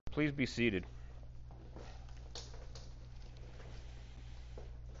Please be seated.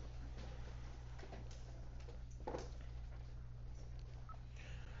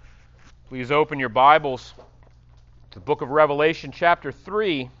 Please open your Bibles to the book of Revelation, chapter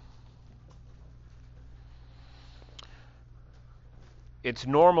 3. It's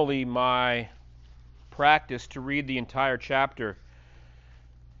normally my practice to read the entire chapter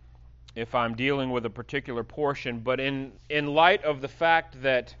if I'm dealing with a particular portion, but in light of the fact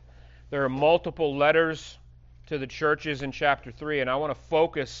that there are multiple letters to the churches in chapter 3, and I want to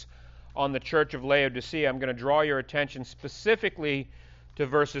focus on the church of Laodicea, I'm going to draw your attention specifically to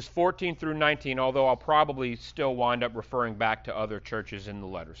verses 14 through 19, although I'll probably still wind up referring back to other churches in the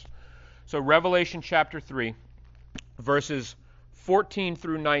letters. So Revelation chapter 3, verses 14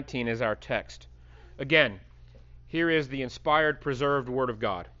 through 19 is our text. Again, here is the inspired, preserved Word of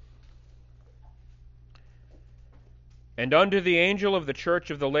God. And unto the angel of the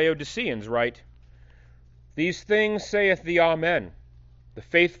church of the Laodiceans write, These things saith the Amen, the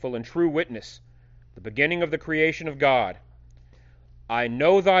faithful and true witness, the beginning of the creation of God. I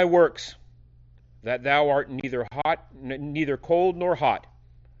know thy works, that thou art neither cold nor hot.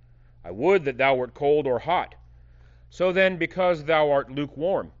 I would that thou wert cold or hot. So then, because thou art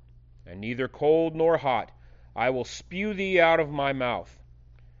lukewarm, and neither cold nor hot, I will spew thee out of my mouth.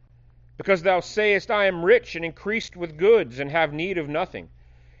 Because thou sayest, I am rich and increased with goods, and have need of nothing,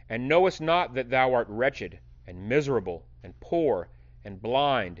 and knowest not that thou art wretched, and miserable, and poor, and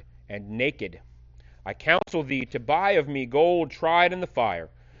blind, and naked. I counsel thee to buy of me gold tried in the fire,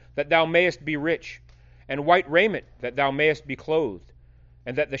 that thou mayest be rich, and white raiment, that thou mayest be clothed,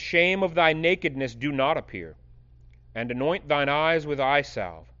 and that the shame of thy nakedness do not appear. And anoint thine eyes with eye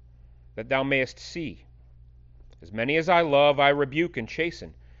salve, that thou mayest see. As many as I love, I rebuke and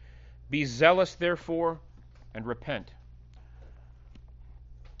chasten. Be zealous, therefore, and repent.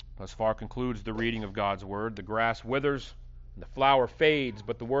 Thus far concludes the reading of God's word. The grass withers, and the flower fades,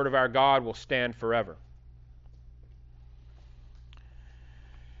 but the word of our God will stand forever.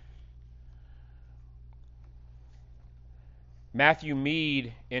 Matthew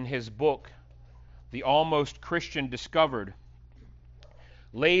Mead, in his book, The Almost Christian Discovered,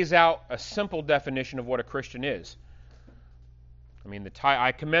 lays out a simple definition of what a Christian is.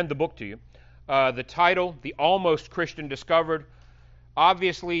 I commend the book to you. The title, The Almost Christian Discovered,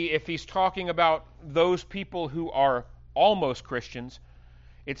 obviously, if he's talking about those people who are almost Christians,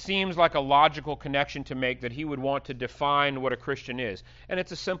 it seems like a logical connection to make that he would want to define what a Christian is. And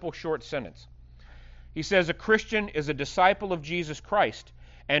it's a simple, short sentence. He says, a Christian is a disciple of Jesus Christ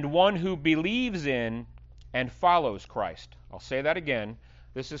and one who believes in and follows Christ. I'll say that again.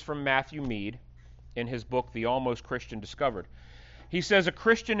 This is from Matthew Mead in his book, The Almost Christian Discovered. He says, a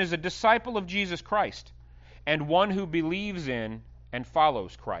Christian is a disciple of Jesus Christ and one who believes in and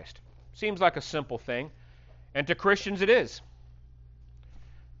follows Christ. Seems like a simple thing. And to Christians it is.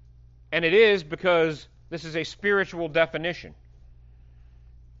 And it is because this is a spiritual definition.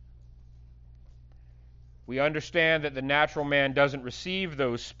 We understand that the natural man doesn't receive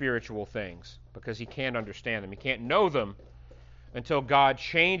those spiritual things because he can't understand them. He can't know them until God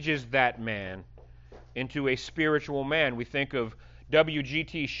changes that man into a spiritual man. We think of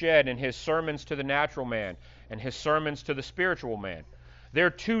W.G.T. Shedd and his sermons to the natural man and his sermons to the spiritual man. They're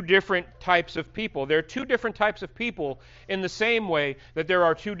two different types of people. They're two different types of people in the same way that there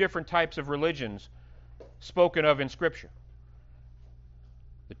are two different types of religions spoken of in Scripture.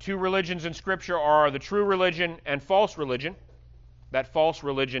 The two religions in Scripture are the true religion and false religion. That false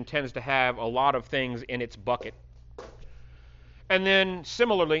religion tends to have a lot of things in its bucket. And then,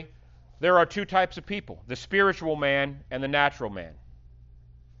 similarly, there are two types of people, the spiritual man and the natural man.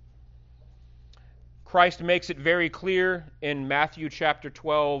 Christ makes it very clear in Matthew chapter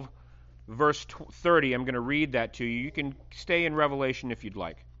 12, verse 30. I'm going to read that to you. You can stay in Revelation if you'd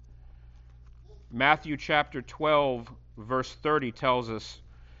like. Matthew chapter 12, verse 30 tells us,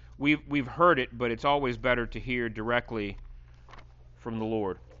 we've heard it, but it's always better to hear directly from the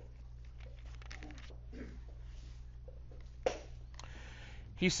Lord.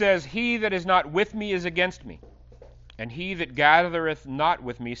 He says, He that is not with me is against me, and he that gathereth not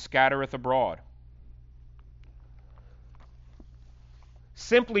with me scattereth abroad.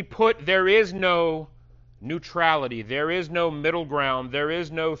 Simply put, there is no neutrality. There is no middle ground. There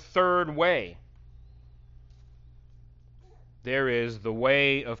is no third way. There is the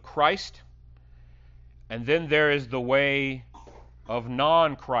way of Christ, and then there is the way of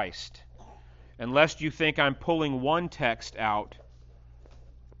non-Christ. And lest you think I'm pulling one text out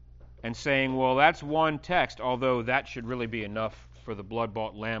and saying, well, that's one text, although that should really be enough for the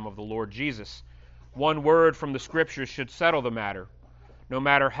blood-bought Lamb of the Lord Jesus. One word from the Scriptures should settle the matter. no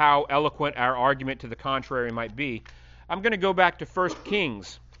matter how eloquent our argument to the contrary might be. I'm going to go back to 1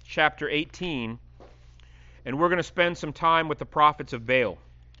 Kings chapter 18, and we're going to spend some time with the prophets of Baal.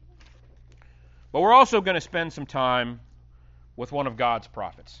 But we're also going to spend some time with one of God's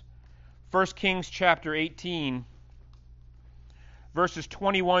prophets. 1 Kings chapter 18, verses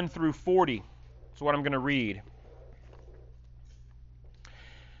 21 through 40 is what I'm going to read.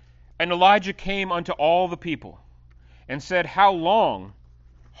 And Elijah came unto all the people, and said, How long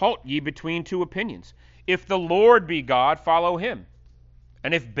halt ye between two opinions? If the Lord be God, follow him.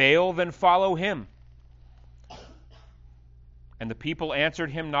 And if Baal, then follow him. And the people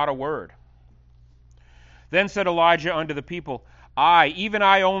answered him not a word. Then said Elijah unto the people, I, even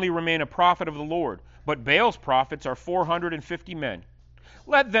I only remain a prophet of the Lord, but Baal's prophets are 450 men.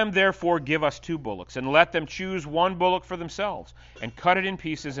 Let them therefore give us 2 bullocks, and let them choose 1 bullock for themselves, and cut it in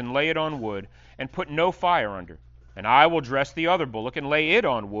pieces, and lay it on wood, and put no fire under. And I will dress the other bullock, and lay it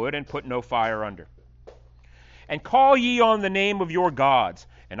on wood, and put no fire under. And call ye on the name of your gods,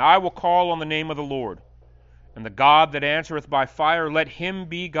 and I will call on the name of the Lord. And the God that answereth by fire, let him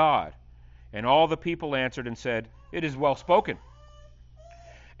be God. And all the people answered and said, It is well spoken.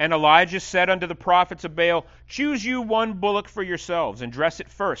 And Elijah said unto the prophets of Baal, Choose you 1 bullock for yourselves, and dress it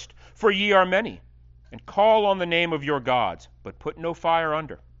first, for ye are many. And call on the name of your gods, but put no fire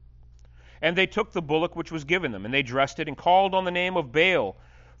under. And they took the bullock which was given them, and they dressed it, and called on the name of Baal,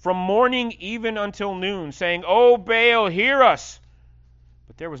 from morning even until noon, saying, O Baal, hear us!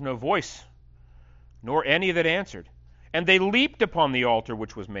 But there was no voice, nor any that answered. And they leaped upon the altar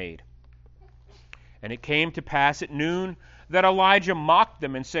which was made. And it came to pass at noon that Elijah mocked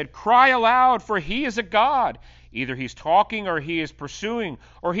them and said, Cry aloud, for he is a god. Either he's talking, or he is pursuing,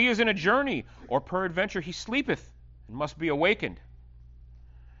 or he is in a journey, or peradventure he sleepeth, and must be awakened.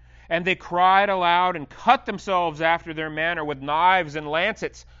 And they cried aloud, and cut themselves after their manner with knives and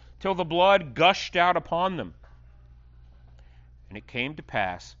lancets, till the blood gushed out upon them. And it came to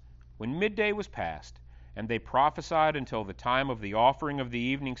pass, when midday was past, and they prophesied until the time of the offering of the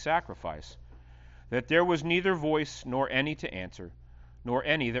evening sacrifice, that there was neither voice nor any to answer, nor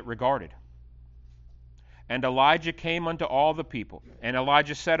any that regarded. And Elijah came unto all the people, and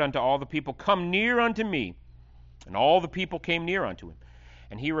Elijah said unto all the people, Come near unto me. And all the people came near unto him.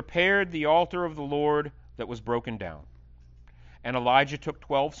 And he repaired the altar of the Lord that was broken down. And Elijah took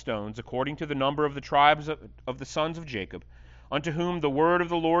 12 stones, according to the number of the tribes of the sons of Jacob, unto whom the word of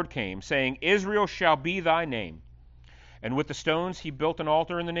the Lord came, saying, Israel shall be thy name. And with the stones he built an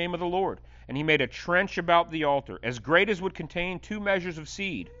altar in the name of the Lord. And he made a trench about the altar, as great as would contain 2 measures of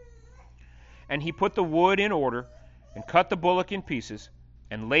seed. And he put the wood in order, and cut the bullock in pieces,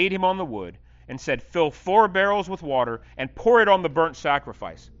 and laid him on the wood, and said, Fill 4 barrels with water, and pour it on the burnt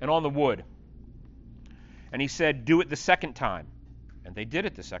sacrifice, and on the wood. And he said, Do it the 2nd time. And they did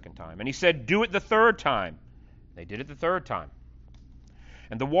it the 2nd time. And he said, Do it the 3rd time. They did it the 3rd time.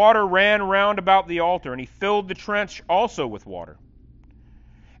 And the water ran round about the altar, and he filled the trench also with water.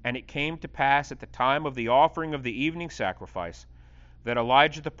 And it came to pass at the time of the offering of the evening sacrifice, that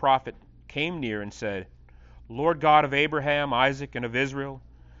Elijah the prophet came near and said, Lord God of Abraham, Isaac, and of Israel,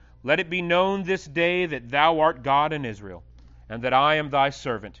 let it be known this day that thou art God in Israel, and that I am thy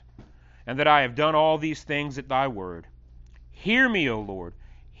servant, and that I have done all these things at thy word. Hear me, O Lord,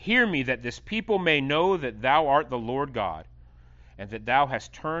 hear me, that this people may know that thou art the Lord God, and that thou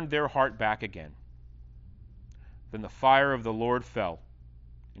hast turned their heart back again. Then the fire of the Lord fell,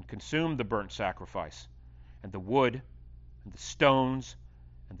 and consumed the burnt sacrifice, and the wood, and the stones,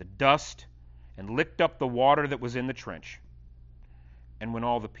 and the dust, and licked up the water that was in the trench. And when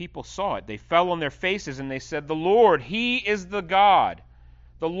all the people saw it, they fell on their faces, and they said, The Lord, he is the God.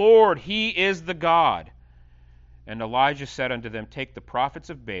 The Lord, he is the God. And Elijah said unto them, Take the prophets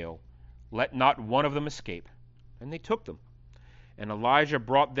of Baal, let not one of them escape. And they took them. And Elijah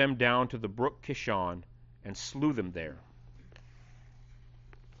brought them down to the brook Kishon, and slew them there.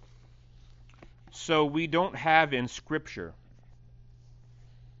 So we don't have in Scripture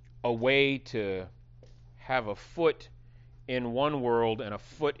a way to have a foot in one world and a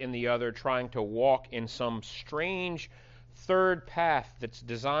foot in the other, trying to walk in some strange third path that's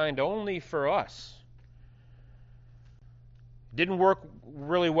designed only for us. It didn't work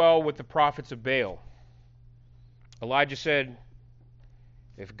really well with the prophets of Baal. Elijah said,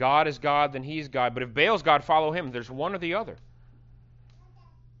 if God is God, then he's God. But if Baal's God, follow him. There's one or the other.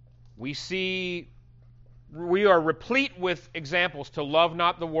 We are replete with examples to love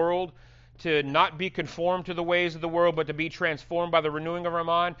not the world, to not be conformed to the ways of the world, but to be transformed by the renewing of our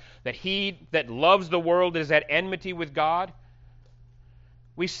mind, that he that loves the world is at enmity with God.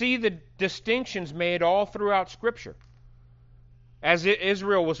 We see the distinctions made all throughout Scripture. As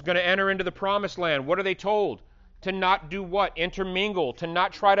Israel was going to enter into the promised land, what are they told? To not do what? Intermingle, to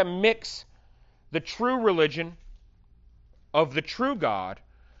not try to mix the true religion of the true God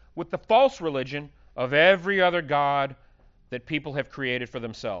with the false religion of every other god that people have created for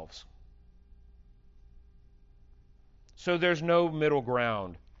themselves. So there's no middle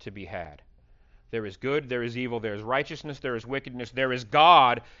ground to be had. There is good, there is evil, there is righteousness, there is wickedness, there is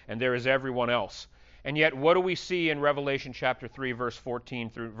God, and there is everyone else. And yet, what do we see in Revelation chapter 3, verses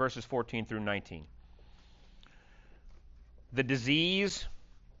 14 through 19? The disease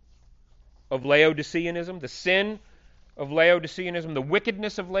of Laodiceanism, the sin of Laodiceanism, the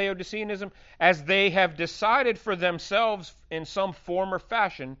wickedness of Laodiceanism, as they have decided for themselves in some form or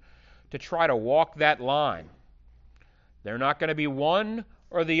fashion to try to walk that line. They're not going to be one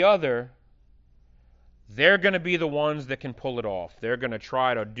or the other. They're going to be the ones that can pull it off. They're going to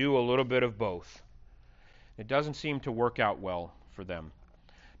try to do a little bit of both. It doesn't seem to work out well for them.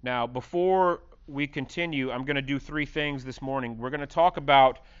 Now, before we continue, I'm going to do three things this morning. We're going to talk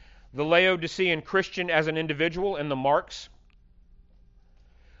about the Laodicean Christian as an individual and the marks.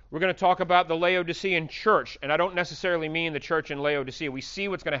 We're going to talk about the Laodicean church, and I don't necessarily mean the church in Laodicea. We see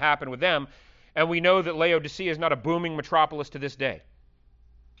what's going to happen with them, and we know that Laodicea is not a booming metropolis to this day.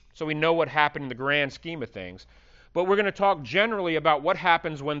 So we know what happened in the grand scheme of things. But we're going to talk generally about what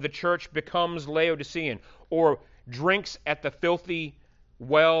happens when the church becomes Laodicean or drinks at the filthy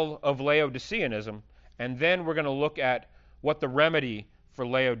well of Laodiceanism, and then we're going to look at what the remedy for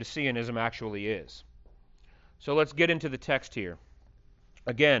Laodiceanism actually is. So let's get into the text here.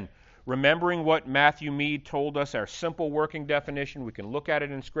 Again, remembering what Matthew Mead told us, our simple working definition, we can look at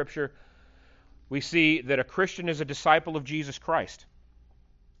it in Scripture. We see that a Christian is a disciple of Jesus Christ.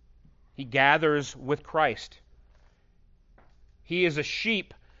 He gathers with Christ. He is a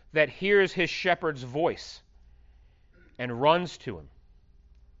sheep that hears his shepherd's voice and runs to him.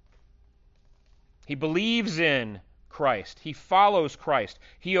 He believes in Christ. He follows Christ.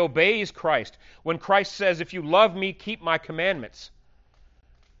 He obeys Christ. When Christ says, "If you love me, keep my commandments."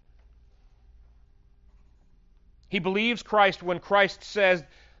 He believes Christ when Christ says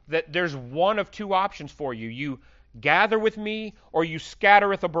that there's one of two options for you. You gather with me or you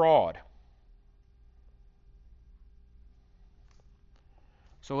scattereth abroad.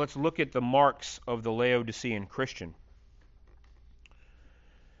 So let's look at the marks of the Laodicean Christian.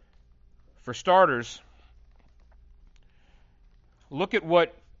 For starters, look at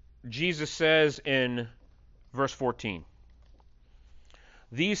what Jesus says in verse 14.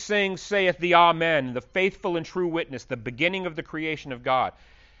 These things saith the Amen, the faithful and true witness, the beginning of the creation of God.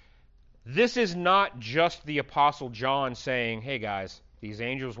 This is not just the Apostle John saying, "Hey guys, these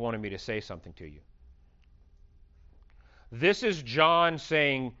angels wanted me to say something to you." This is John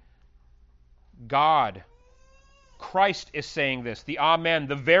saying, God, Christ is saying this, the Amen,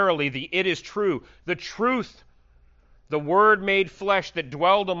 the verily, the it is true, the truth, the Word made flesh that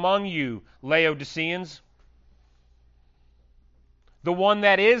dwelled among you, Laodiceans. The one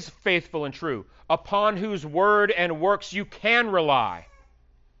that is faithful and true, upon whose word and works you can rely.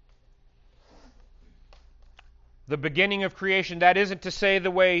 The beginning of creation, that isn't to say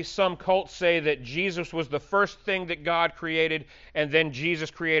the way some cults say that Jesus was the first thing that God created and then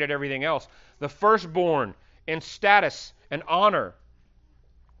Jesus created everything else. The firstborn in status and honor,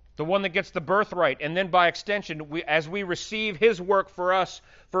 the one that gets the birthright, and then by extension, as we receive His work for us,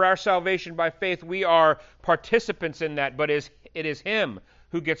 for our salvation by faith, we are participants in that, but it is Him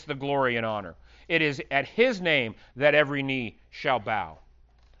who gets the glory and honor. It is at His name that every knee shall bow.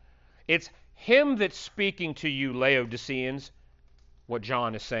 It's Him that's speaking to you, Laodiceans, what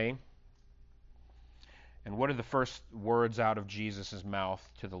John is saying. And what are the first words out of Jesus' mouth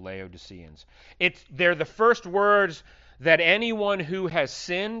to the Laodiceans? They're the first words that anyone who has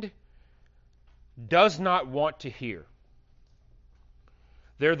sinned does not want to hear.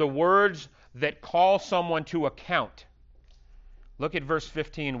 They're the words that call someone to account. Look at verse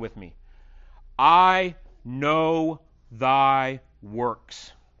 15 with me. I know thy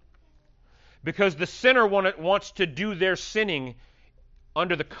works. Because the sinner wants to do their sinning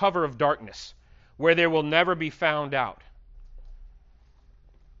under the cover of darkness, where they will never be found out.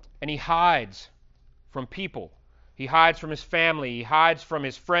 And he hides from people. He hides from his family. He hides from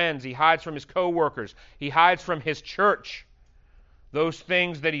his friends. He hides from his co-workers. He hides from his church. Those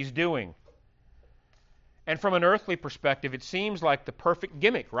things that he's doing. And from an earthly perspective, it seems like the perfect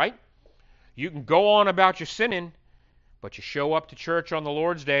gimmick, right? You can go on about your sinning, but you show up to church on the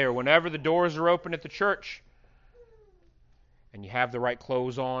Lord's Day or whenever the doors are open at the church, and you have the right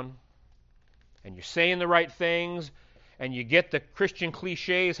clothes on, and you're saying the right things, and you get the Christian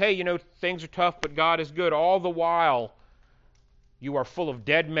cliches, hey, things are tough, but God is good, all the while You are full of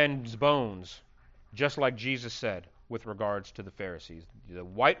dead men's bones, just like Jesus said with regards to the Pharisees. The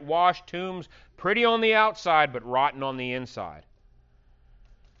whitewashed tombs, pretty on the outside, but rotten on the inside.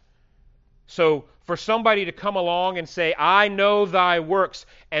 So for somebody to come along and say, I know thy works,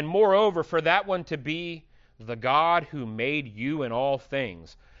 and moreover, for that one to be the God who made you in all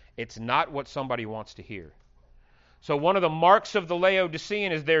things, it's not what somebody wants to hear. So one of the marks of the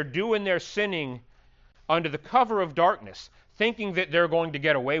Laodicean is they're doing their sinning under the cover of darkness, thinking that they're going to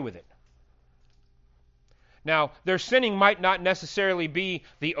get away with it. Now, their sinning might not necessarily be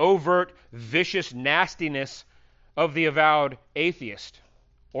the overt, vicious nastiness of the avowed atheist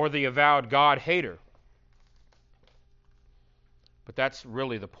or the avowed God hater. But that's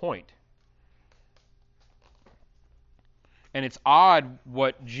really the point. And it's odd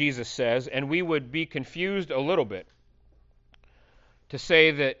what Jesus says, and we would be confused a little bit to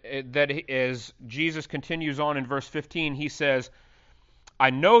say that as Jesus continues on in verse 15, he says,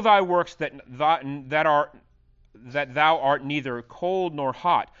 I know thy works that thou art neither cold nor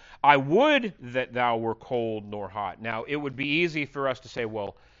hot. I would that thou were cold nor hot. Now, it would be easy for us to say,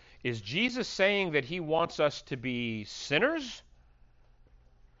 well, is Jesus saying that he wants us to be sinners?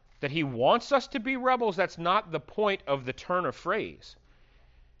 That he wants us to be rebels? That's not the point of the turn of phrase.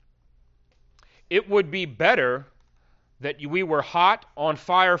 It would be better that we were hot, on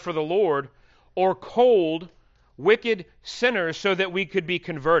fire for the Lord, or cold, wicked sinners so that we could be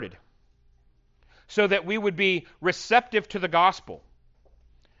converted, so that we would be receptive to the gospel,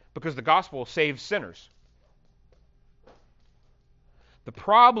 because the gospel saves sinners. The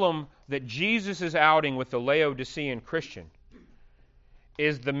problem that Jesus is outing with the Laodicean Christian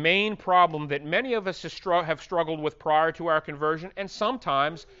is the main problem that many of us have struggled with prior to our conversion, and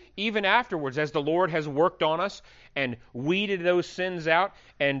sometimes even afterwards, as the Lord has worked on us and weeded those sins out,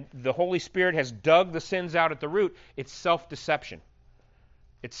 and the Holy Spirit has dug the sins out at the root. It's self-deception.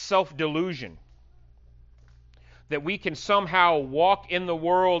 It's self-delusion. That we can somehow walk in the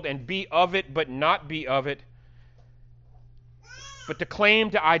world and be of it but not be of it, but to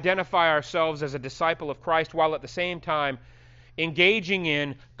claim to identify ourselves as a disciple of Christ while at the same time engaging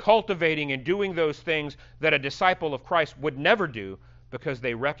in, cultivating, and doing those things that a disciple of Christ would never do because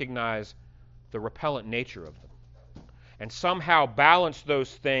they recognize the repellent nature of them. And somehow balance those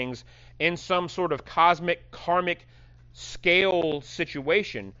things in some sort of cosmic, karmic scale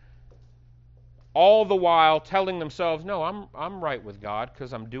situation, all the while telling themselves, no, I'm right with God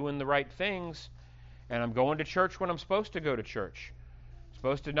because I'm doing the right things, and I'm going to church when I'm supposed to go to church. I'm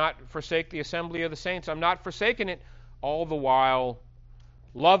supposed to not forsake the assembly of the saints. I'm not forsaking it, all the while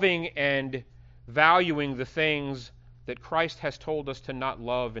loving and valuing the things that Christ has told us to not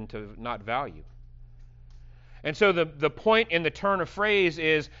love and to not value. And so the point in the turn of phrase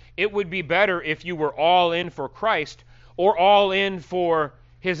is, it would be better if you were all in for Christ or all in for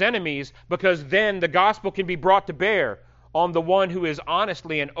his enemies, because then the gospel can be brought to bear on the one who is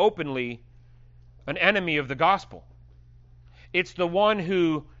honestly and openly an enemy of the gospel. It's the one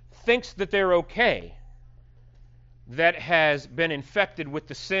who thinks that they're okay that has been infected with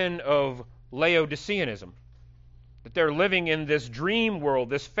the sin of Laodiceanism. That they're living in this dream world,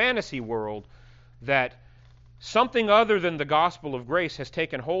 this fantasy world, that something other than the gospel of grace has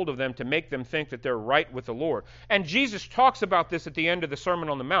taken hold of them to make them think that they're right with the Lord. And Jesus talks about this at the end of the Sermon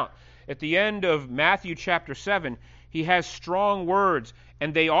on the Mount. At the end of Matthew chapter 7, he has strong words,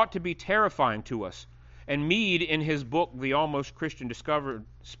 and they ought to be terrifying to us. And Mead, in his book, The Almost Christian Discovered,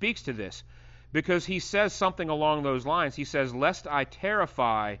 speaks to this, because he says something along those lines. He says, lest I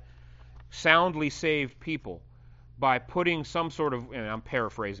terrify soundly saved people by putting some sort of, and I'm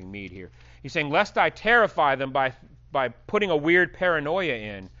paraphrasing Mead here, he's saying, lest I terrify them by putting a weird paranoia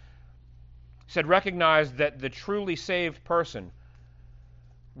in. He said, recognize that the truly saved person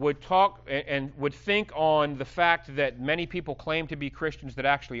would talk and would think on the fact that many people claim to be Christians that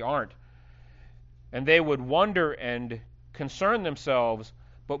actually aren't. And they would wonder and concern themselves,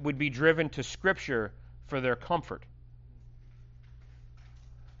 but would be driven to Scripture for their comfort.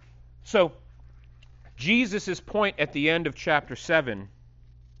 So, Jesus' point at the end of chapter 7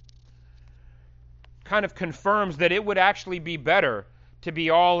 kind of confirms that it would actually be better to be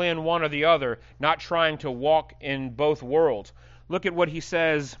all in one or the other, not trying to walk in both worlds. Look at what he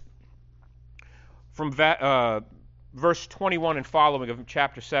says from verse 21 and following of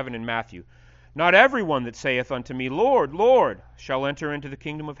chapter 7 in Matthew. Not everyone that saith unto me, Lord, Lord, shall enter into the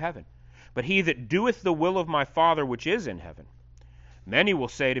kingdom of heaven, but he that doeth the will of my Father which is in heaven. Many will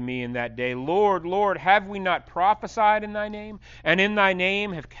say to me in that day, Lord, Lord, have we not prophesied in thy name? And in thy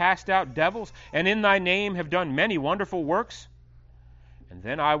name have cast out devils? And in thy name have done many wonderful works? And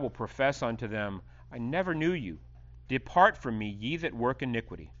then I will profess unto them, I never knew you. Depart from me, ye that work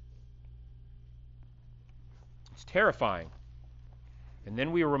iniquity. It's terrifying. And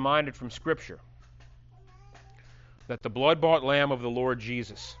then we are reminded from Scripture that the blood-bought Lamb of the Lord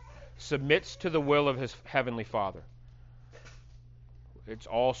Jesus submits to the will of his heavenly Father. It's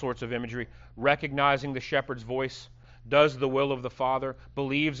all sorts of imagery. Recognizing the shepherd's voice, does the will of the Father,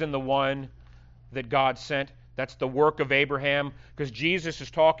 believes in the one that God sent. That's the work of Abraham, because Jesus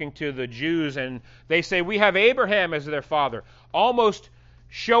is talking to the Jews and they say, we have Abraham as their father, almost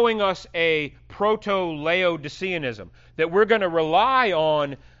showing us a proto-Laodiceanism, that we're going to rely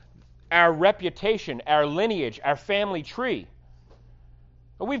on our reputation, our lineage, our family tree.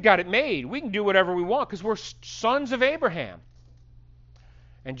 But we've got it made. We can do whatever we want because we're sons of Abraham.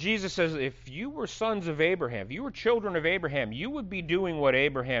 And Jesus says, if you were sons of Abraham, if you were children of Abraham, you would be doing what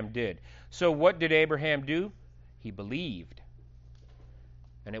Abraham did. So what did Abraham do? He believed.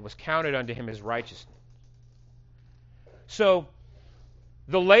 And it was counted unto him as righteousness. So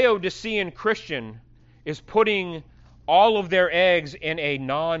the Laodicean Christian is putting all of their eggs in a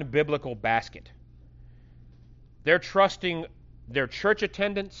non-biblical basket. They're trusting their church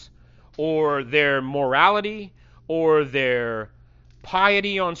attendance or their morality or their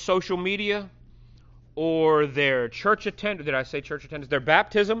piety on social media or their church attendance. Did I say church attendance? Their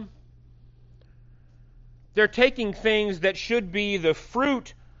baptism. They're taking things that should be the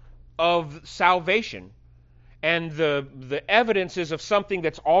fruit of salvation and the evidences of something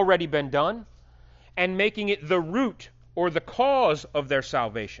that's already been done and making it the root or the cause of their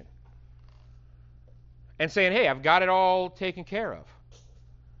salvation. And saying, hey, I've got it all taken care of.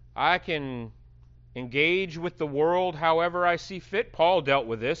 I can engage with the world however I see fit. Paul dealt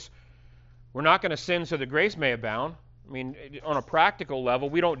with this. We're not going to sin so that grace may abound. I mean, on a practical level,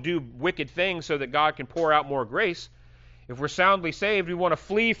 we don't do wicked things so that God can pour out more grace. If we're soundly saved, we want to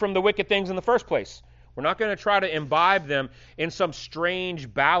flee from the wicked things in the first place. We're not going to try to imbibe them in some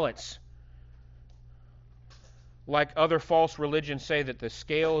strange balance. Like other false religions say that the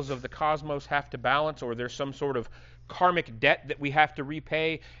scales of the cosmos have to balance, or there's some sort of karmic debt that we have to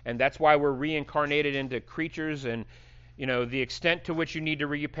repay, and that's why we're reincarnated into creatures, and the extent to which you need to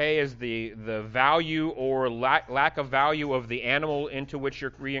repay is the value or lack of value of the animal into which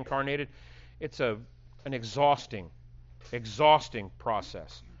you're reincarnated. It's an exhausting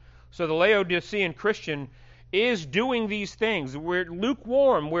process. So the Laodicean Christian is doing these things. We're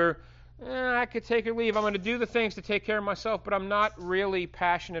lukewarm. I could take or leave. I'm going to do the things to take care of myself, but I'm not really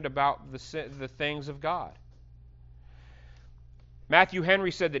passionate about the things of God. Matthew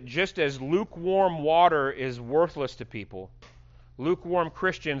Henry said that just as lukewarm water is worthless to people, lukewarm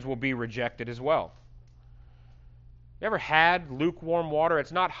Christians will be rejected as well. You ever had lukewarm water?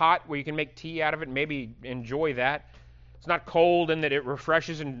 It's not hot where you can make tea out of it and maybe enjoy that. It's not cold in that it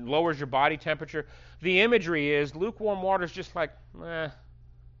refreshes and lowers your body temperature. The imagery is lukewarm water is just like, I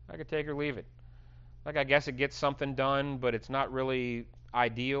could take or leave it. Like, I guess it gets something done, but it's not really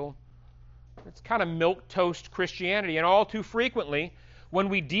ideal. It's kind of milquetoast Christianity, and all too frequently, when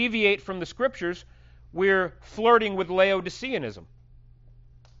we deviate from the Scriptures, we're flirting with Laodiceanism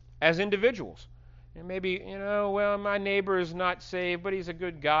as individuals. And maybe, my neighbor is not saved, but he's a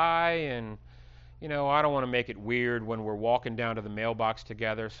good guy, and, I don't want to make it weird when we're walking down to the mailbox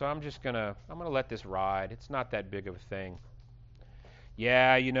together, so I'm going to let this ride. It's not that big of a thing.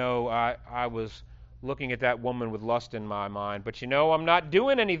 Yeah, I was looking at that woman with lust in my mind, but I'm not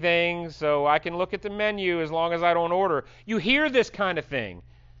doing anything, so I can look at the menu as long as I don't order. You hear this kind of thing,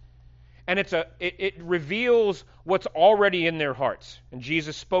 and it reveals what's already in their hearts, and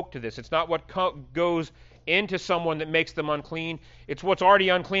Jesus spoke to this. It's not what goes into someone that makes them unclean. It's what's already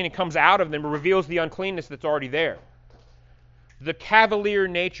unclean and comes out of them and reveals the uncleanness that's already there. The cavalier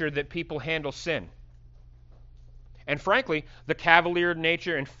nature that people handle sin. And frankly, the cavalier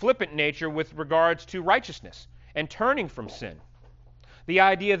nature and flippant nature with regards to righteousness and turning from sin. The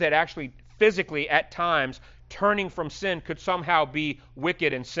idea that actually physically at times turning from sin could somehow be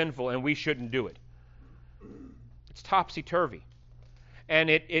wicked and sinful and we shouldn't do it. It's topsy-turvy. And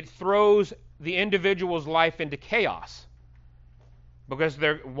it throws the individual's life into chaos because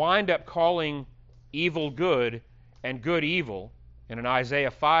they wind up calling evil good and good evil in an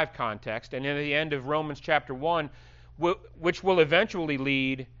Isaiah 5 context, and in the end of Romans chapter 1, which will eventually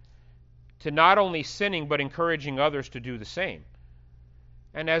lead to not only sinning but encouraging others to do the same.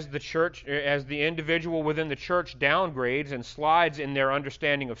 And as the individual within the church downgrades and slides in their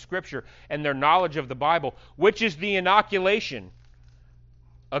understanding of Scripture and their knowledge of the Bible, which is the inoculation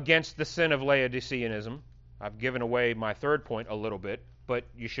against the sin of Laodiceanism. I've given away my third point a little bit, but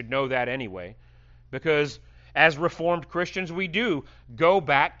you should know that anyway, because as Reformed Christians we do go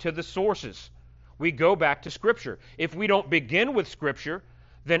back to the sources. We go back to Scripture. If we don't begin with Scripture,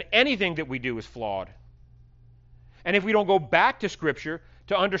 then anything that we do is flawed. And if we don't go back to Scripture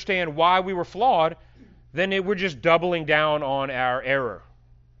to understand why we were flawed, then we're just doubling down on our error.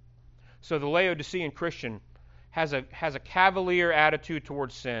 So the Laodicean Christian has a cavalier attitude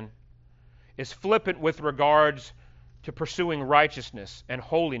towards sin, is flippant with regards to pursuing righteousness and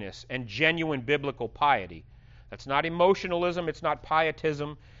holiness and genuine biblical piety. That's not emotionalism, it's not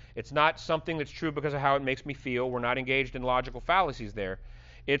pietism, it's not something that's true because of how it makes me feel. We're not engaged in logical fallacies there.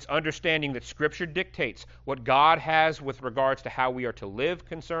 It's understanding that Scripture dictates what God has with regards to how we are to live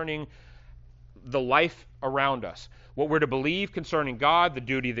concerning the life around us, what we're to believe concerning God, the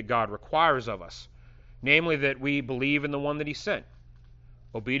duty that God requires of us, namely that we believe in the one that He sent,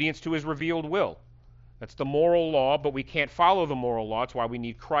 obedience to His revealed will. That's the moral law, but we can't follow the moral law. It's why we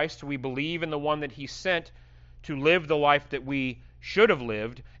need Christ. We believe in the one that He sent to live the life that we should have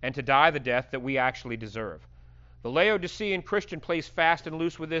lived and to die the death that we actually deserve. The Laodicean Christian plays fast and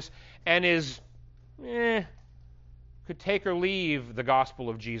loose with this and could take or leave the gospel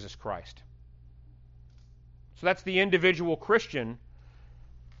of Jesus Christ. So that's the individual Christian.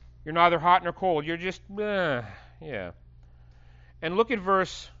 You're neither hot nor cold. You're just, yeah. And look at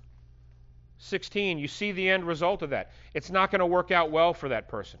verse 16. You see the end result of that. It's not going to work out well for that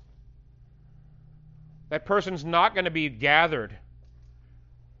person. That person's not going to be gathered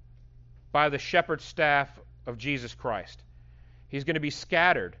by the shepherd's staff of Jesus Christ. He's going to be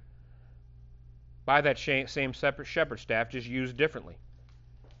scattered by that same separate shepherd's staff, just used differently.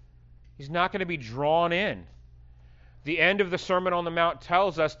 He's not going to be drawn in. The end of the Sermon on the Mount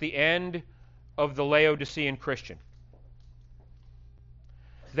tells us the end of the Laodicean Christian.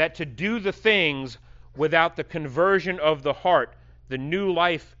 That to do the things without the conversion of the heart, the new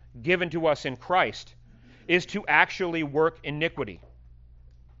life given to us in Christ, is to actually work iniquity.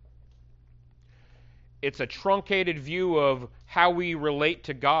 It's a truncated view of how we relate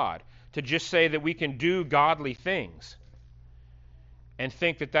to God, to just say that we can do godly things and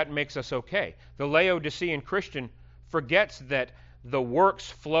think that that makes us okay. The Laodicean Christian forgets that the works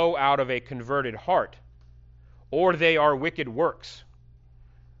flow out of a converted heart, or they are wicked works.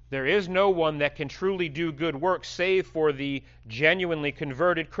 There is no one that can truly do good works save for the genuinely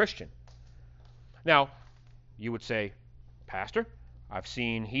converted Christian. Now, you would say, Pastor, I've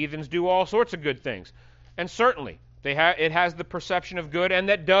seen heathens do all sorts of good things. And certainly, it has the perception of good, and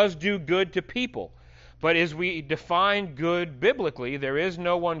that does do good to people. But as we define good biblically, there is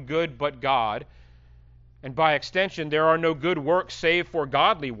no one good but God. And by extension, there are no good works save for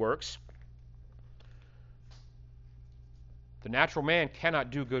godly works. The natural man cannot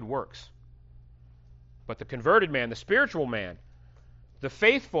do good works. But the converted man, the spiritual man, the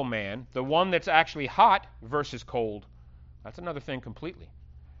faithful man, the one that's actually hot versus cold, that's another thing completely.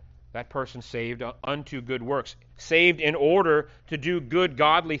 That person saved unto good works, saved in order to do good,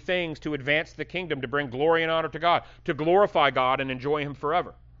 godly things to advance the kingdom, to bring glory and honor to God, to glorify God and enjoy Him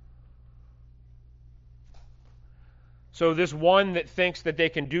forever. So this one that thinks that they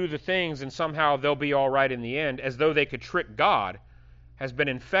can do the things and somehow they'll be all right in the end, as though they could trick God, has been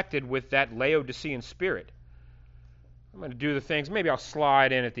infected with that Laodicean spirit. I'm going to do the things. Maybe I'll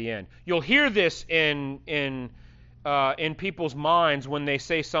slide in at the end. You'll hear this in people's minds when they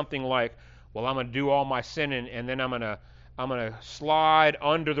say something like, "Well, I'm going to do all my sinning, and then I'm going to slide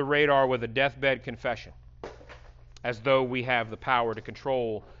under the radar with a deathbed confession," as though we have the power to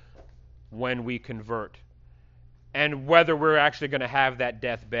control when we convert, and whether we're actually going to have that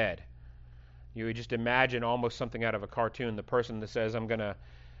deathbed. You would just imagine almost something out of a cartoon. The person that says, "I'm going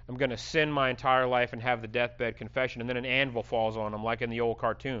to sin my entire life and have the deathbed confession," and then an anvil falls on them, like in the old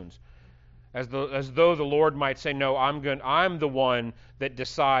cartoons. As though the Lord might say, "No, I'm the one that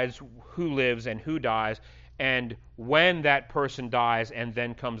decides who lives and who dies, and when that person dies, and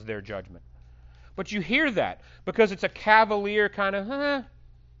then comes their judgment." But you hear that because it's a cavalier kind of, I'm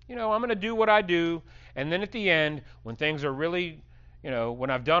going to do what I do, and then at the end, when things are really, when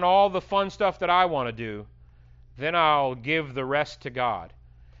I've done all the fun stuff that I want to do, then I'll give the rest to God.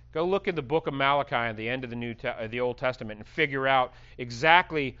 Go look at the book of Malachi at the end of the Old Testament and figure out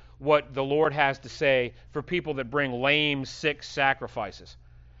exactly what the Lord has to say for people that bring lame, sick sacrifices.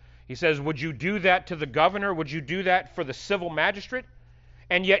 He says, "Would you do that to the governor? Would you do that for the civil magistrate?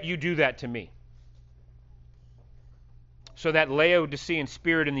 And yet you do that to me." So that Laodicean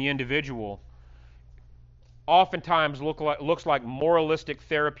spirit in the individual oftentimes looks like moralistic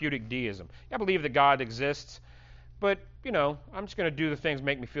therapeutic deism. I believe that God exists, but, I'm just going to do the things that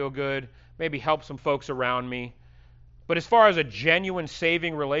make me feel good, maybe help some folks around me. But as far as a genuine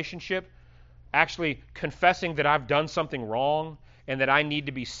saving relationship, actually confessing that I've done something wrong and that I need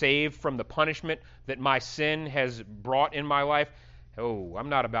to be saved from the punishment that my sin has brought in my life. Oh, I'm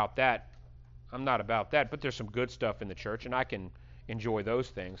not about that. I'm not about that. But there's some good stuff in the church, and I can enjoy those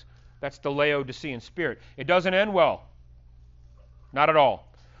things. That's the Laodicean spirit. It doesn't end well. Not at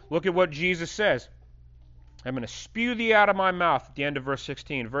all. Look at what Jesus says. I'm going to spew thee out of my mouth at the end of verse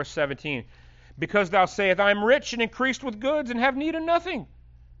 16. Verse 17. Because thou sayest, I am rich and increased with goods and have need of nothing.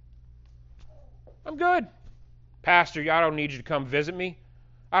 I'm good. Pastor, I don't need you to come visit me.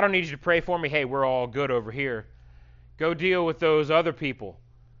 I don't need you to pray for me. Hey, we're all good over here. Go deal with those other people.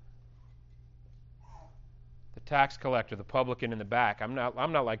 The tax collector, the publican in the back. I'm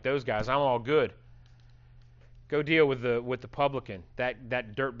not like those guys. I'm all good. Go deal with the publican, that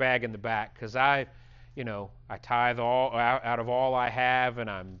dirtbag in the back, because I tithe all out of all I have, and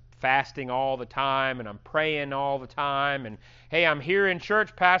I'm fasting all the time, and I'm praying all the time, and hey, I'm here in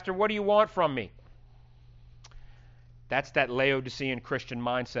church, Pastor. What do you want from me? That's that Laodicean Christian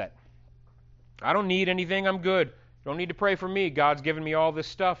mindset. I don't need anything. I'm good. You don't need to pray for me. God's given me all this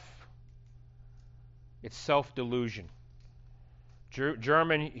stuff. It's self-delusion.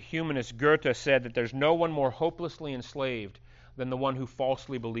 German humanist Goethe said that there's no one more hopelessly enslaved than the one who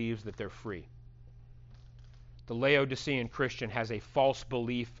falsely believes that they're free. The Laodicean Christian has a false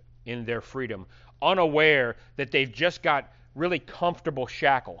belief in their freedom, unaware that they've just got really comfortable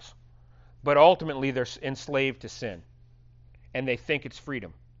shackles, but ultimately they're enslaved to sin, and they think it's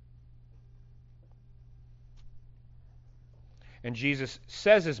freedom. And Jesus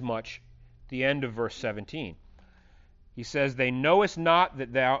says as much at the end of verse 17. He says, They knowest not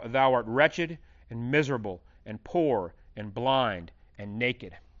that thou art wretched and miserable and poor and blind and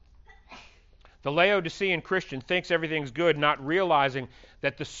naked. The Laodicean Christian thinks everything's good, not realizing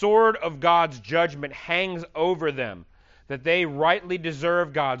that the sword of God's judgment hangs over them, that they rightly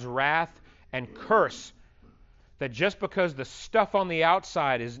deserve God's wrath and curse, that just because the stuff on the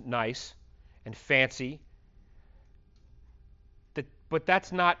outside is nice and fancy, but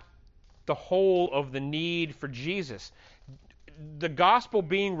that's not the whole of the need for Jesus. The gospel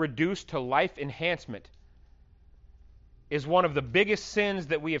being reduced to life enhancement is one of the biggest sins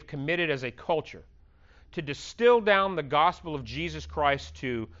that we have committed as a culture. To distill down the gospel of Jesus Christ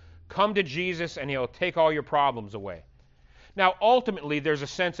to come to Jesus and He'll take all your problems away. Now, ultimately, there's a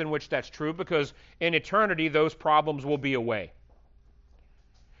sense in which that's true, because in eternity those problems will be away.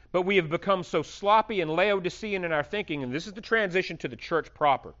 But we have become so sloppy and Laodicean in our thinking, and this is the transition to the church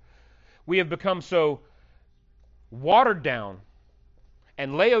proper. We have become so watered down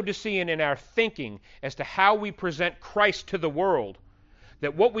and Laodicean in our thinking as to how we present Christ to the world,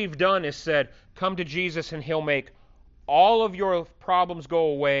 that what we've done is said, come to Jesus and He'll make all of your problems go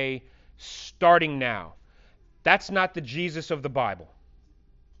away starting now. That's not the Jesus of the Bible.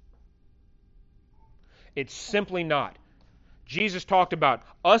 It's simply not. Jesus talked about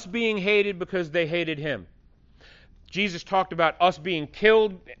us being hated because they hated Him. Jesus talked about us being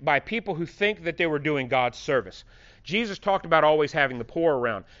killed by people who think that they were doing God's service. Jesus talked about always having the poor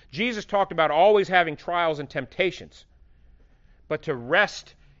around. Jesus talked about always having trials and temptations. But to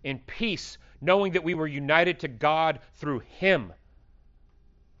rest in peace, knowing that we were united to God through Him.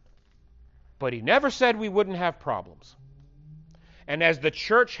 But He never said we wouldn't have problems. And as the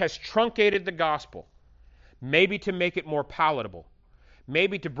church has truncated the gospel, maybe to make it more palatable,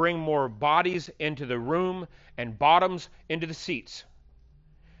 maybe to bring more bodies into the room and bottoms into the seats,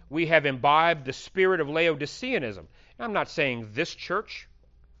 we have imbibed the spirit of Laodiceanism. I'm not saying this church.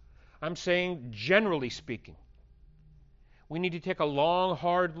 I'm saying generally speaking. We need to take a long,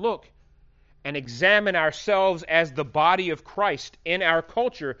 hard look and examine ourselves as the body of Christ in our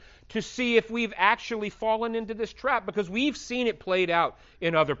culture to see if we've actually fallen into this trap, because we've seen it played out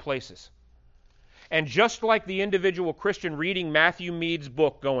in other places. And just like the individual Christian reading Matthew Mead's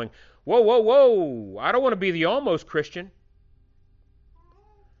book going, whoa, whoa, whoa, I don't want to be the almost Christian,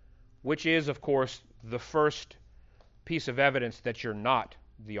 which is, of course, the first piece of evidence that you're not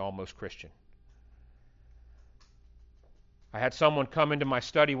the almost Christian. I had someone come into my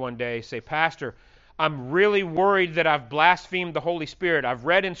study one day say, Pastor, I'm really worried that I've blasphemed the Holy Spirit. I've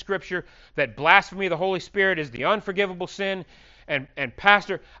read in Scripture that blasphemy of the Holy Spirit is the unforgivable sin. And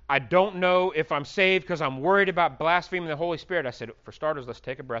Pastor, I don't know if I'm saved because I'm worried about blaspheming the Holy Spirit. I said, for starters, let's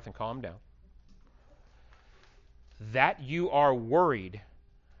take a breath and calm down. That you are worried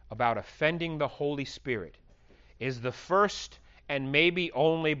about offending the Holy Spirit is the first and maybe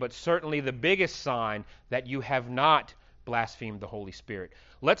only, but certainly the biggest sign that you have not blasphemed the Holy Spirit.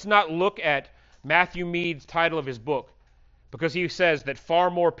 Let's not look at Matthew Mead's title of his book, because he says that far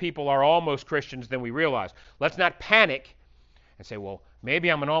more people are almost Christians than we realize. Let's not panic and say, well, maybe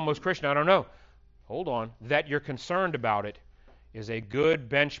I'm an almost Christian. I don't know. Hold on. That you're concerned about it is a good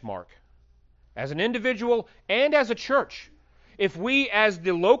benchmark as an individual and as a church. If we as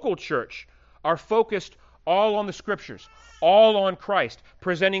the local church are focused all on the Scriptures, all on Christ,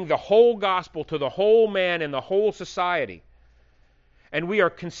 presenting the whole gospel to the whole man and the whole society, and we are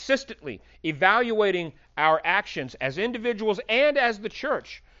consistently evaluating our actions as individuals and as the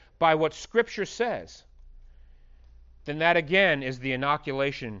church by what Scripture says, then that again is the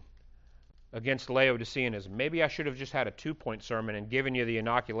inoculation against Laodiceanism. Maybe I should have just had a 2-point sermon and given you the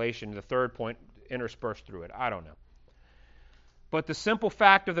inoculation, the third point interspersed through it. I don't know. But the simple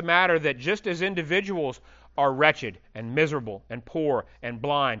fact of the matter that just as individuals are wretched and miserable and poor and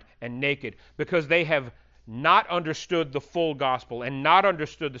blind and naked because they have not understood the full gospel and not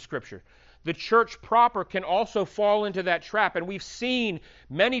understood the Scripture, the church proper can also fall into that trap. And we've seen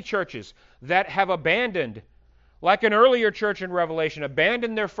many churches that have abandoned, like an earlier church in Revelation,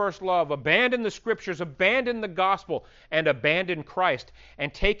 abandoned their first love, abandoned the Scriptures, abandoned the gospel, and abandoned Christ,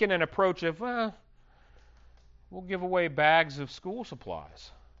 and taken an approach of, we'll give away bags of school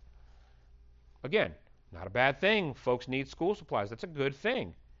supplies. Again, not a bad thing. Folks need school supplies. That's a good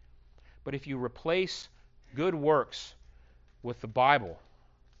thing. But if you replace good works with the Bible,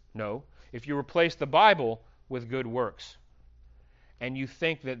 no. If you replace the Bible with good works, and you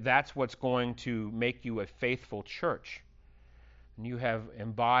think that that's what's going to make you a faithful church, and you have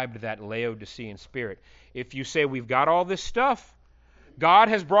imbibed that Laodicean spirit. If you say, we've got all this stuff, God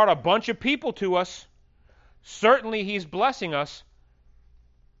has brought a bunch of people to us, certainly He's blessing us.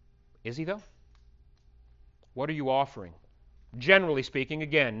 Is He though? What are you offering? Generally speaking,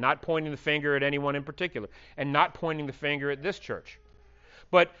 again, not pointing the finger at anyone in particular, and not pointing the finger at this church.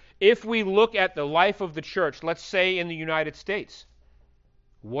 But if we look at the life of the church, let's say in the United States,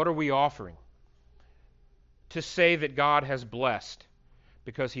 what are we offering? To say that God has blessed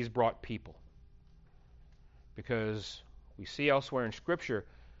because He's brought people. Because we see elsewhere in Scripture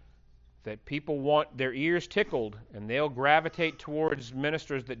that people want their ears tickled, and they'll gravitate towards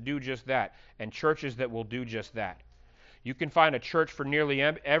ministers that do just that, and churches that will do just that. You can find a church for nearly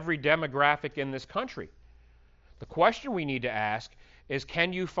every demographic in this country. The question we need to ask is,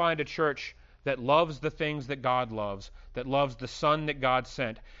 can you find a church that loves the things that God loves, that loves the Son that God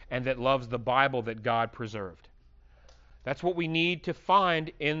sent, and that loves the Bible that God preserved? That's what we need to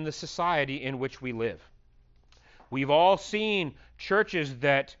find in the society in which we live. We've all seen churches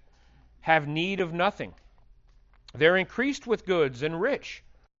that have need of nothing. They're increased with goods and rich.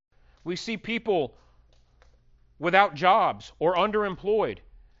 We see people without jobs or underemployed,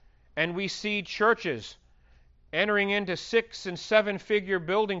 and we see churches entering into 6- and 7-figure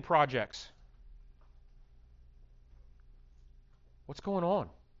building projects. What's going on?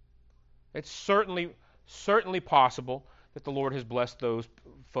 It's certainly possible that the Lord has blessed those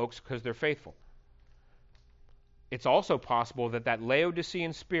folks because they're faithful. It's also possible that that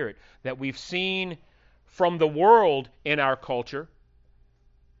Laodicean spirit that we've seen from the world in our culture,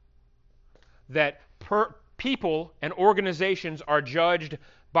 that people and organizations are judged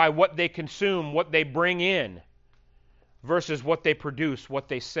by what they consume, what they bring in, versus what they produce, what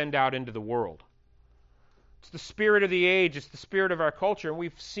they send out into the world. It's the spirit of the age, it's the spirit of our culture, and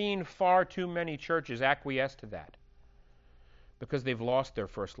we've seen far too many churches acquiesce to that because they've lost their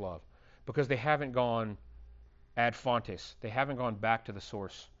first love, because they haven't gone ad fontes, they haven't gone back to the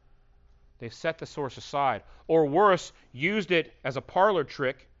source. They've set the source aside, or worse, used it as a parlor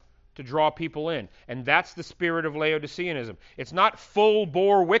trick to draw people in. And that's the spirit of Laodiceanism. It's not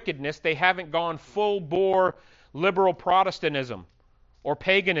full-bore wickedness. They haven't gone full-bore liberal Protestantism or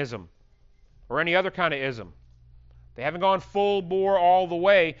paganism or any other kind of ism. They haven't gone full-bore all the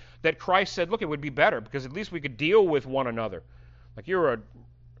way that Christ said, look, it would be better because at least we could deal with one another. Like you're a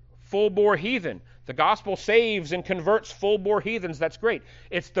full-bore heathen. The gospel saves and converts full-bore heathens. That's great.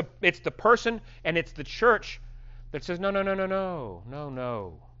 It's the person and it's the church that says, no.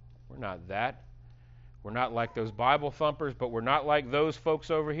 We're not that. We're not like those Bible thumpers, but we're not like those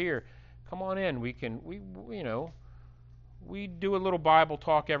folks over here. Come on in. We do a little Bible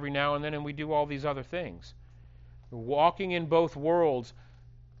talk every now and then, and we do all these other things. Walking in both worlds,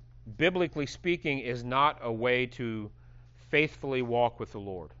 biblically speaking, is not a way to faithfully walk with the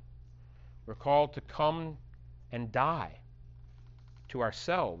Lord. We're called to come and die to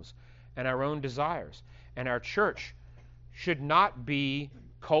ourselves and our own desires. And our church should not be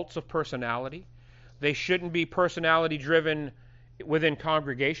cults of personality. They shouldn't be personality-driven within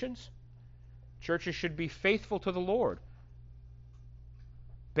congregations. Churches should be faithful to the Lord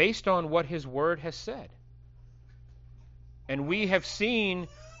based on what His Word has said. And we have seen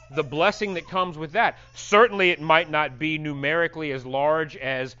the blessing that comes with that. Certainly it might not be numerically as large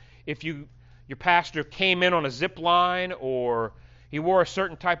as if you your pastor came in on a zip line, or he wore a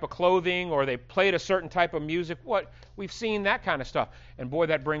certain type of clothing, or they played a certain type of music. We've seen that kind of stuff. And boy,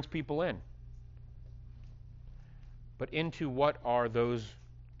 that brings people in. But into what are those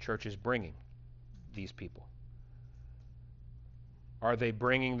churches bringing these people? Are they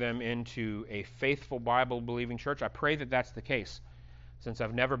bringing them into a faithful Bible-believing church? I pray that that's the case. Since I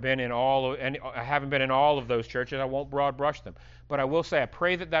haven't been in all of those churches, I won't broad brush them. But I will say I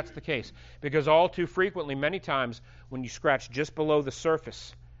pray that that's the case, because all too frequently, many times, when you scratch just below the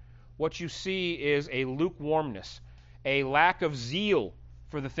surface, what you see is a lukewarmness, a lack of zeal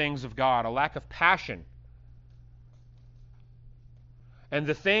for the things of God, a lack of passion. And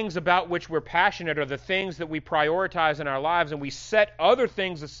the things about which we're passionate are the things that we prioritize in our lives, and we set other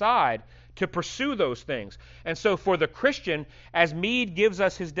things aside to pursue those things. And so for the Christian, as Mead gives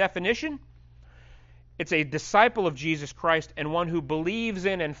us his definition, it's a disciple of Jesus Christ and one who believes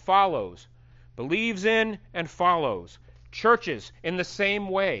in and follows. Believes in and follows. Churches, in the same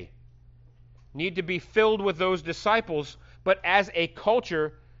way, need to be filled with those disciples, but as a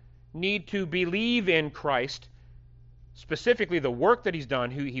culture, need to believe in Christ, specifically the work that he's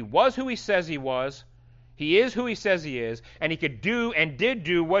done. He was who he says he was, he is who he says he is, and he could do and did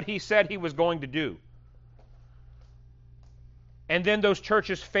do what he said he was going to do. And then those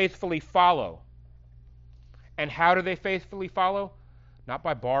churches faithfully follow. And how do they faithfully follow? Not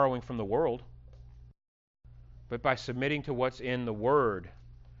by borrowing from the world, but by submitting to what's in the Word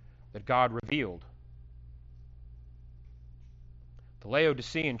that God revealed. The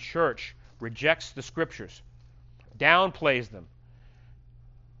Laodicean church rejects the Scriptures, downplays them,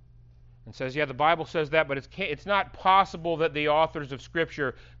 and says, yeah, the Bible says that, but it's not possible that the authors of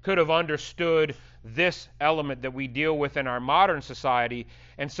Scripture could have understood this element that we deal with in our modern society,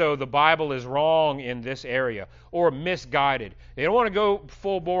 and so the Bible is wrong in this area, or misguided. They don't want to go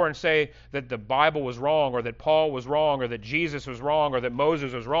full bore and say that the Bible was wrong, or that Paul was wrong, or that Jesus was wrong, or that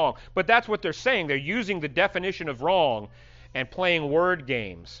Moses was wrong. But that's what they're saying. They're using the definition of wrong and playing word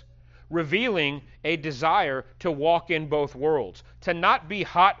games, revealing a desire to walk in both worlds, to not be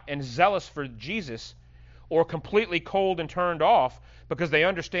hot and zealous for Jesus or completely cold and turned off because they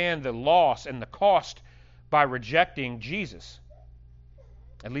understand the loss and the cost by rejecting Jesus.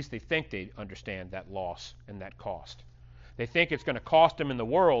 At least they think they understand that loss and that cost. They think it's going to cost them in the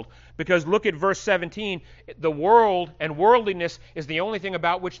world, because look at verse 17. The world and worldliness is the only thing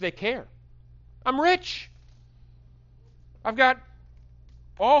about which they care. I'm rich. I've got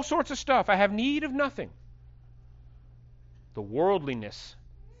all sorts of stuff. I have need of nothing. The worldliness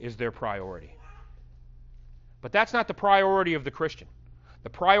is their priority. But that's not the priority of the Christian. The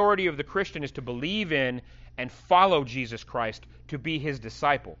priority of the Christian is to believe in and follow Jesus Christ, to be his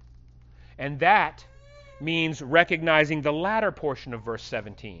disciple. And that means recognizing the latter portion of verse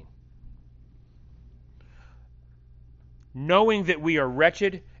 17. Knowing that we are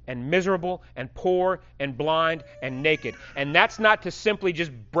wretched and miserable and poor and blind and naked. And that's not to simply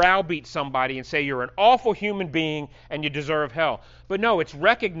just browbeat somebody and say you're an awful human being and you deserve hell. But no, it's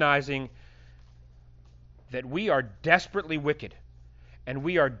recognizing that we are desperately wicked and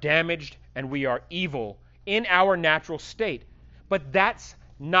we are damaged and we are evil in our natural state. But that's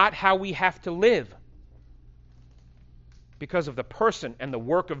not how we have to live, because of the person and the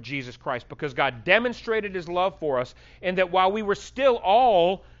work of Jesus Christ, because God demonstrated his love for us, and that while we were still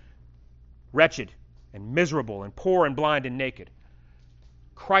all wretched and miserable and poor and blind and naked,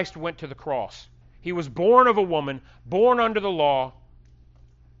 Christ went to the cross. He was born of a woman, born under the law,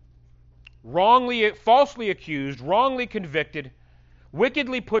 falsely accused, wrongly convicted,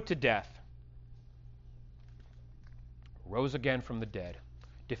 wickedly put to death, rose again from the dead,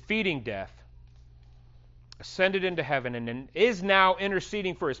 defeating death, ascended into heaven, and is now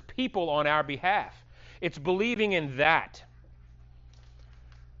interceding for his people on our behalf. It's believing in that.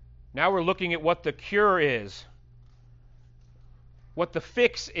 Now we're looking at what the cure is, what the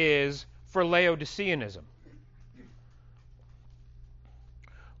fix is for Laodiceanism.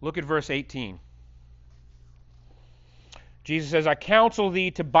 Look at verse 18. Jesus says, I counsel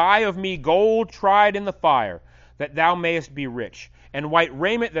thee to buy of me gold tried in the fire, that thou mayest be rich, and white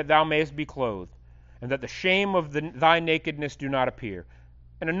raiment, that thou mayest be clothed, and that the shame of thy nakedness do not appear.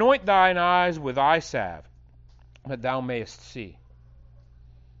 And anoint thine eyes with eye salve, that thou mayest see.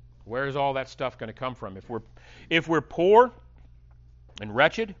 Where is all that stuff going to come from? If we're poor and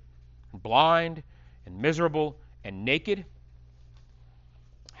wretched and blind and miserable and naked,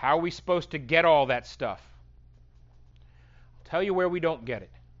 how are we supposed to get all that stuff? I'll tell you where we don't get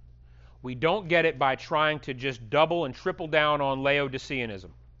it. We don't get it by trying to just double and triple down on Laodiceanism.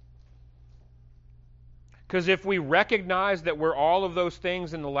 Because if we recognize that we're all of those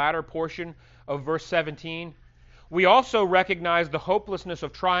things in the latter portion of verse 17, we also recognize the hopelessness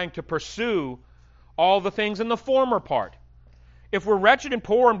of trying to pursue all the things in the former part. If we're wretched and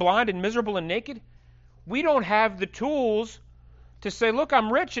poor and blind and miserable and naked, we don't have the tools to say, look,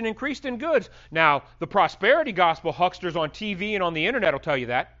 I'm rich and increased in goods. Now, the prosperity gospel hucksters on TV and on the internet will tell you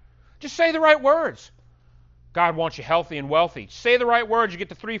that. Just say the right words. God wants you healthy and wealthy. Say the right words, you get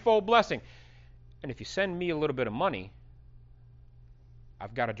the threefold blessing. And if you send me a little bit of money,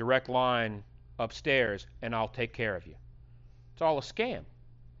 I've got a direct line upstairs and I'll take care of you. It's all a scam.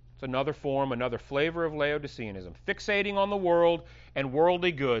 It's another form, another flavor of Laodiceanism, fixating on the world and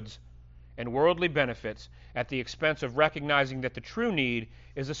worldly goods and worldly benefits at the expense of recognizing that the true need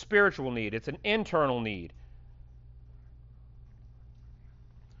is a spiritual need. It's an internal need.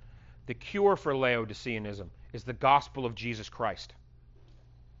 The cure for Laodiceanism is the gospel of Jesus Christ,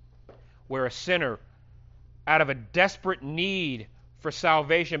 where a sinner, out of a desperate need for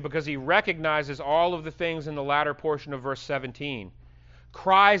salvation because he recognizes all of the things in the latter portion of verse 17,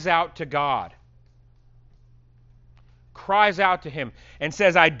 cries out to God. Cries out to him and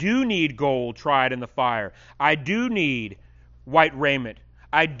says, I do need gold tried in the fire. I do need white raiment.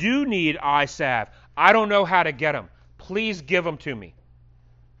 I do need eye salve. I don't know how to get them. Please give them to me.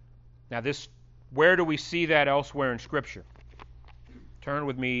 Now where do we see that elsewhere in Scripture? Turn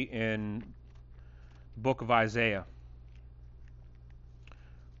with me in the book of Isaiah.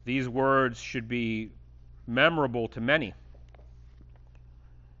 These words should be memorable to many.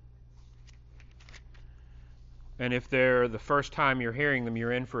 And if they're the first time you're hearing them,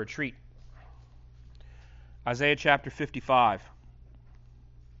 you're in for a treat. Isaiah chapter 55.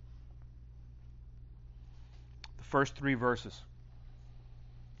 The first 3 verses.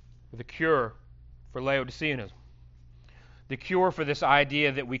 The cure for Laodiceanism. The cure for this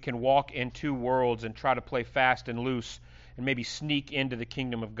idea that we can walk in 2 worlds and try to play fast and loose and maybe sneak into the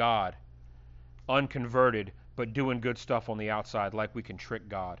kingdom of God, unconverted, but doing good stuff on the outside like we can trick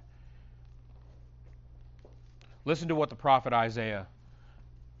God. Listen to what the prophet Isaiah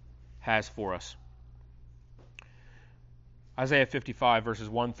has for us. Isaiah 55, verses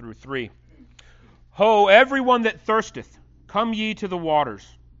 1 through 3. Ho, everyone that thirsteth, come ye to the waters.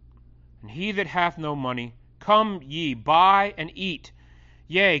 And he that hath no money, come ye, buy and eat.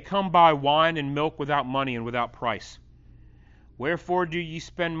 Yea, come buy wine and milk without money and without price. Wherefore do ye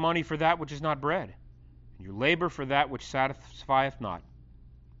spend money for that which is not bread, and your labor for that which satisfieth not?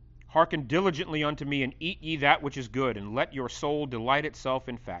 Hearken diligently unto me, and eat ye that which is good, and let your soul delight itself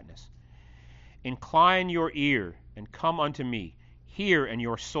in fatness. Incline your ear, and come unto me. Hear, and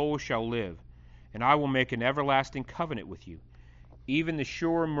your soul shall live, and I will make an everlasting covenant with you, even the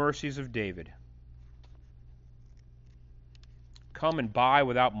sure mercies of David. Come and buy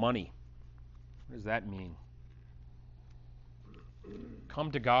without money. What does that mean?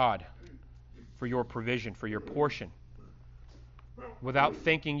 Come to God for your provision, for your portion, without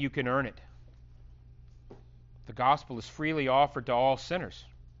thinking you can earn it. The gospel is freely offered to all sinners.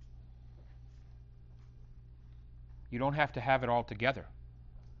 You don't have to have it all together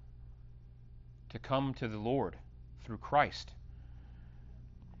to come to the Lord through Christ.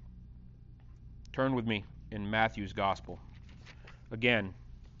 Turn with me in Matthew's gospel. Again,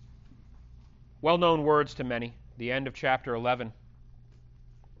 well-known words to many, the end of chapter 11.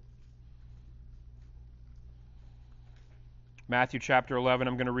 Matthew chapter 11,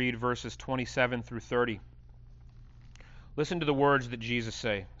 I'm going to read verses 27 through 30. Listen to the words that Jesus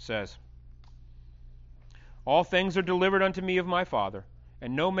says. All things are delivered unto me of my Father,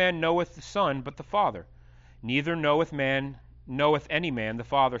 and no man knoweth the Son but the Father. Neither knoweth any man the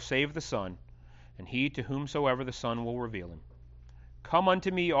Father save the Son, and he to whomsoever the Son will reveal him. Come unto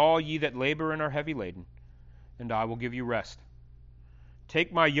me, all ye that labor and are heavy laden, and I will give you rest.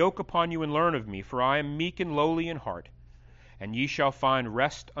 Take my yoke upon you and learn of me, for I am meek and lowly in heart, and ye shall find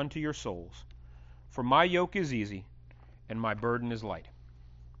rest unto your souls. For my yoke is easy, and my burden is light.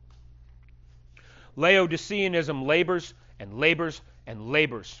 Laodiceanism labors and labors and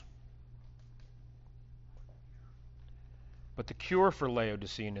labors. But the cure for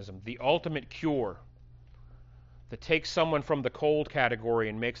Laodiceanism, the ultimate cure that takes someone from the cold category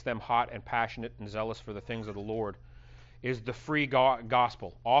and makes them hot and passionate and zealous for the things of the Lord, is the free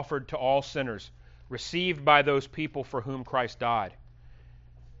gospel offered to all sinners, received by those people for whom Christ died.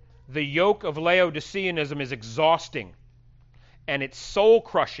 The yoke of Laodiceanism is exhausting, and it's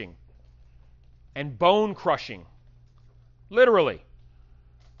soul-crushing and bone-crushing, literally.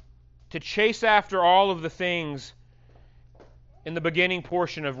 To chase after all of the things in the beginning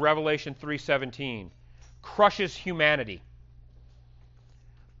portion of Revelation 3:17 crushes humanity.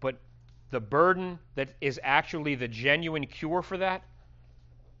 But the burden that is actually the genuine cure for that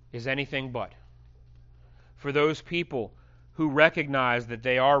is anything but. For those people who recognize that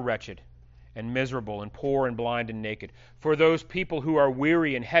they are wretched and miserable and poor and blind and naked. For those people who are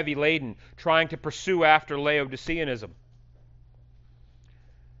weary and heavy laden, trying to pursue after Laodiceanism.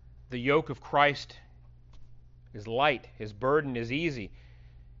 The yoke of Christ is light. His burden is easy.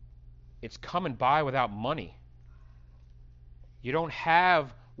 It's coming by without money. You don't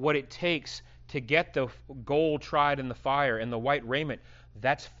have what it takes to get the gold tried in the fire and the white raiment.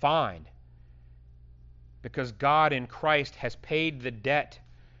 That's fine. Because God in Christ has paid the debt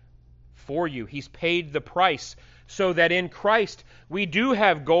for you. He's paid the price so that in Christ we do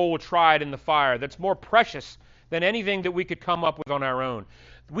have gold tried in the fire that's more precious than anything that we could come up with on our own.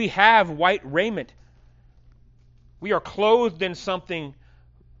 We have white raiment. We are clothed in something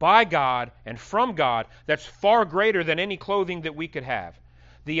by God and from God that's far greater than any clothing that we could have.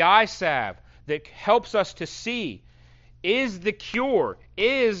 The eye salve that helps us to see is the cure,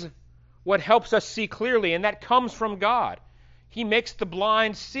 is what helps us see clearly, and that comes from God. He makes the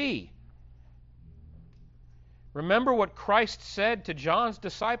blind see. Remember what Christ said to John's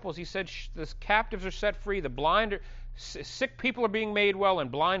disciples. He said, the captives are set free, the blind sick people are being made well,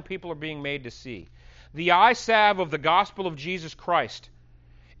 and blind people are being made to see. The eye salve of the gospel of Jesus Christ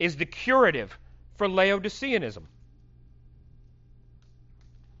is the curative for Laodiceanism.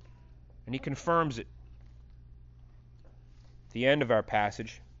 And he confirms it. The end of our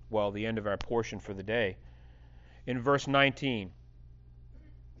passage, well, the end of our portion for the day, in verse 19.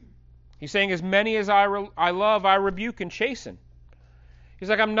 He's saying, as many as I love, I rebuke and chasten. He's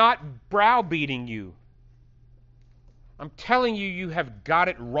like, I'm not browbeating you. I'm telling you, you have got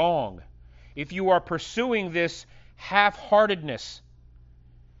it wrong. If you are pursuing this half-heartedness,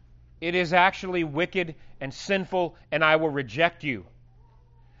 it is actually wicked and sinful, and I will reject you.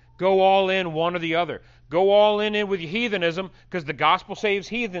 Go all in, one or the other. Go all in with heathenism, because the gospel saves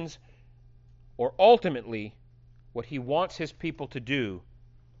heathens. Or ultimately, what he wants his people to do,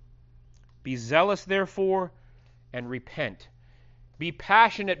 be zealous, therefore, and repent. Be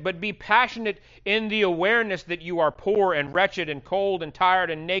passionate, but be passionate in the awareness that you are poor and wretched and cold and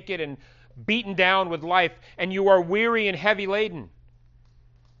tired and naked and beaten down with life, and you are weary and heavy laden.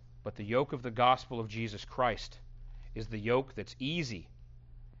 But the yoke of the gospel of Jesus Christ is the yoke that's easy,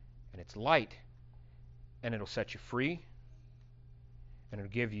 and it's light, and it'll set you free, and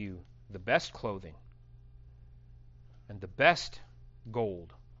it'll give you the best clothing and the best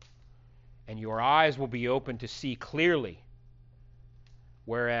gold, and your eyes will be open to see clearly,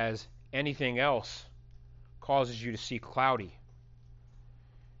 whereas anything else causes you to see cloudy.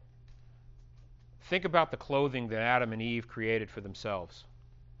 Think about the clothing that Adam and Eve created for themselves.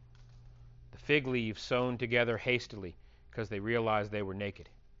 The fig leaves sewn together hastily because they realized they were naked.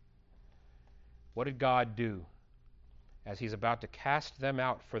 What did God do as he's about to cast them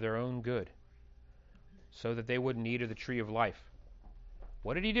out for their own good so that they wouldn't eat of the tree of life?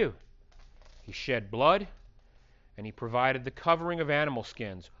 What did he do? He shed blood, and he provided the covering of animal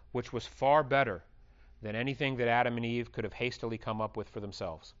skins, which was far better than anything that Adam and Eve could have hastily come up with for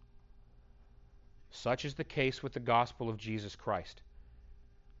themselves. Such is the case with the gospel of Jesus Christ.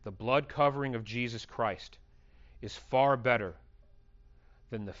 The blood covering of Jesus Christ is far better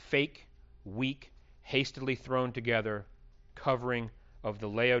than the fake, weak, hastily thrown together covering of the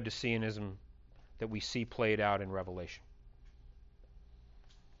Laodiceanism that we see played out in Revelation.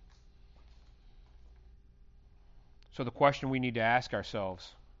 So the question we need to ask ourselves,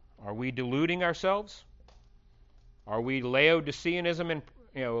 are we deluding ourselves? Are we Laodiceans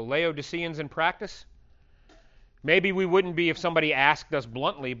in practice? Maybe we wouldn't be if somebody asked us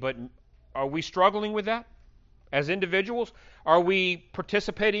bluntly, but are we struggling with that as individuals? Are we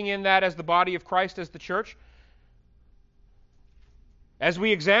participating in that as the body of Christ, as the church? As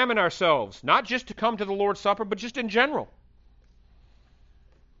we examine ourselves, not just to come to the Lord's Supper, but just in general,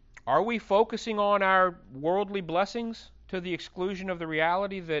 are we focusing on our worldly blessings to the exclusion of the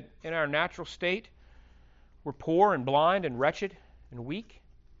reality that in our natural state we're poor and blind and wretched and weak?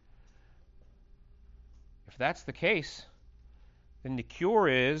 If that's the case, then the cure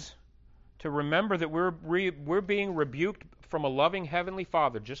is to remember that we're being rebuked from a loving Heavenly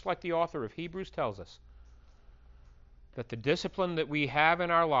Father, just like the author of Hebrews tells us, that the discipline that we have in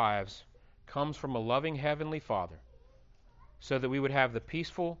our lives comes from a loving Heavenly Father, so that we would have the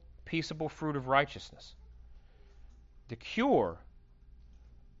peaceable fruit of righteousness. The cure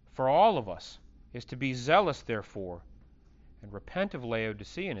for all of us is to be zealous, therefore, and repent of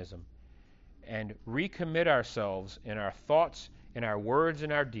Laodiceanism, and recommit ourselves in our thoughts, in our words,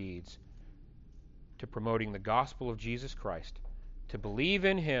 and our deeds to promoting the gospel of Jesus Christ, to believe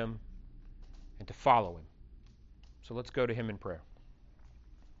in Him, and to follow Him. So let's go to Him in prayer.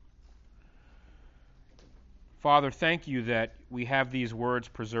 Father, thank you that we have these words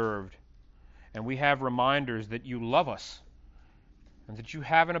preserved, and we have reminders that you love us, and that you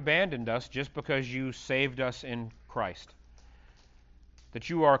haven't abandoned us just because you saved us in Christ.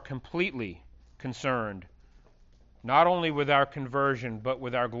 That you are completely concerned, not only with our conversion, but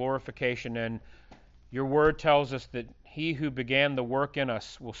with our glorification. And your word tells us that he who began the work in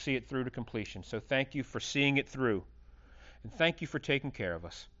us will see it through to completion. So thank you for seeing it through, and thank you for taking care of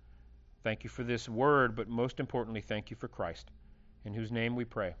us. Thank you for this word, but most importantly, thank you for Christ, in whose name we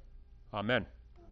pray. Amen.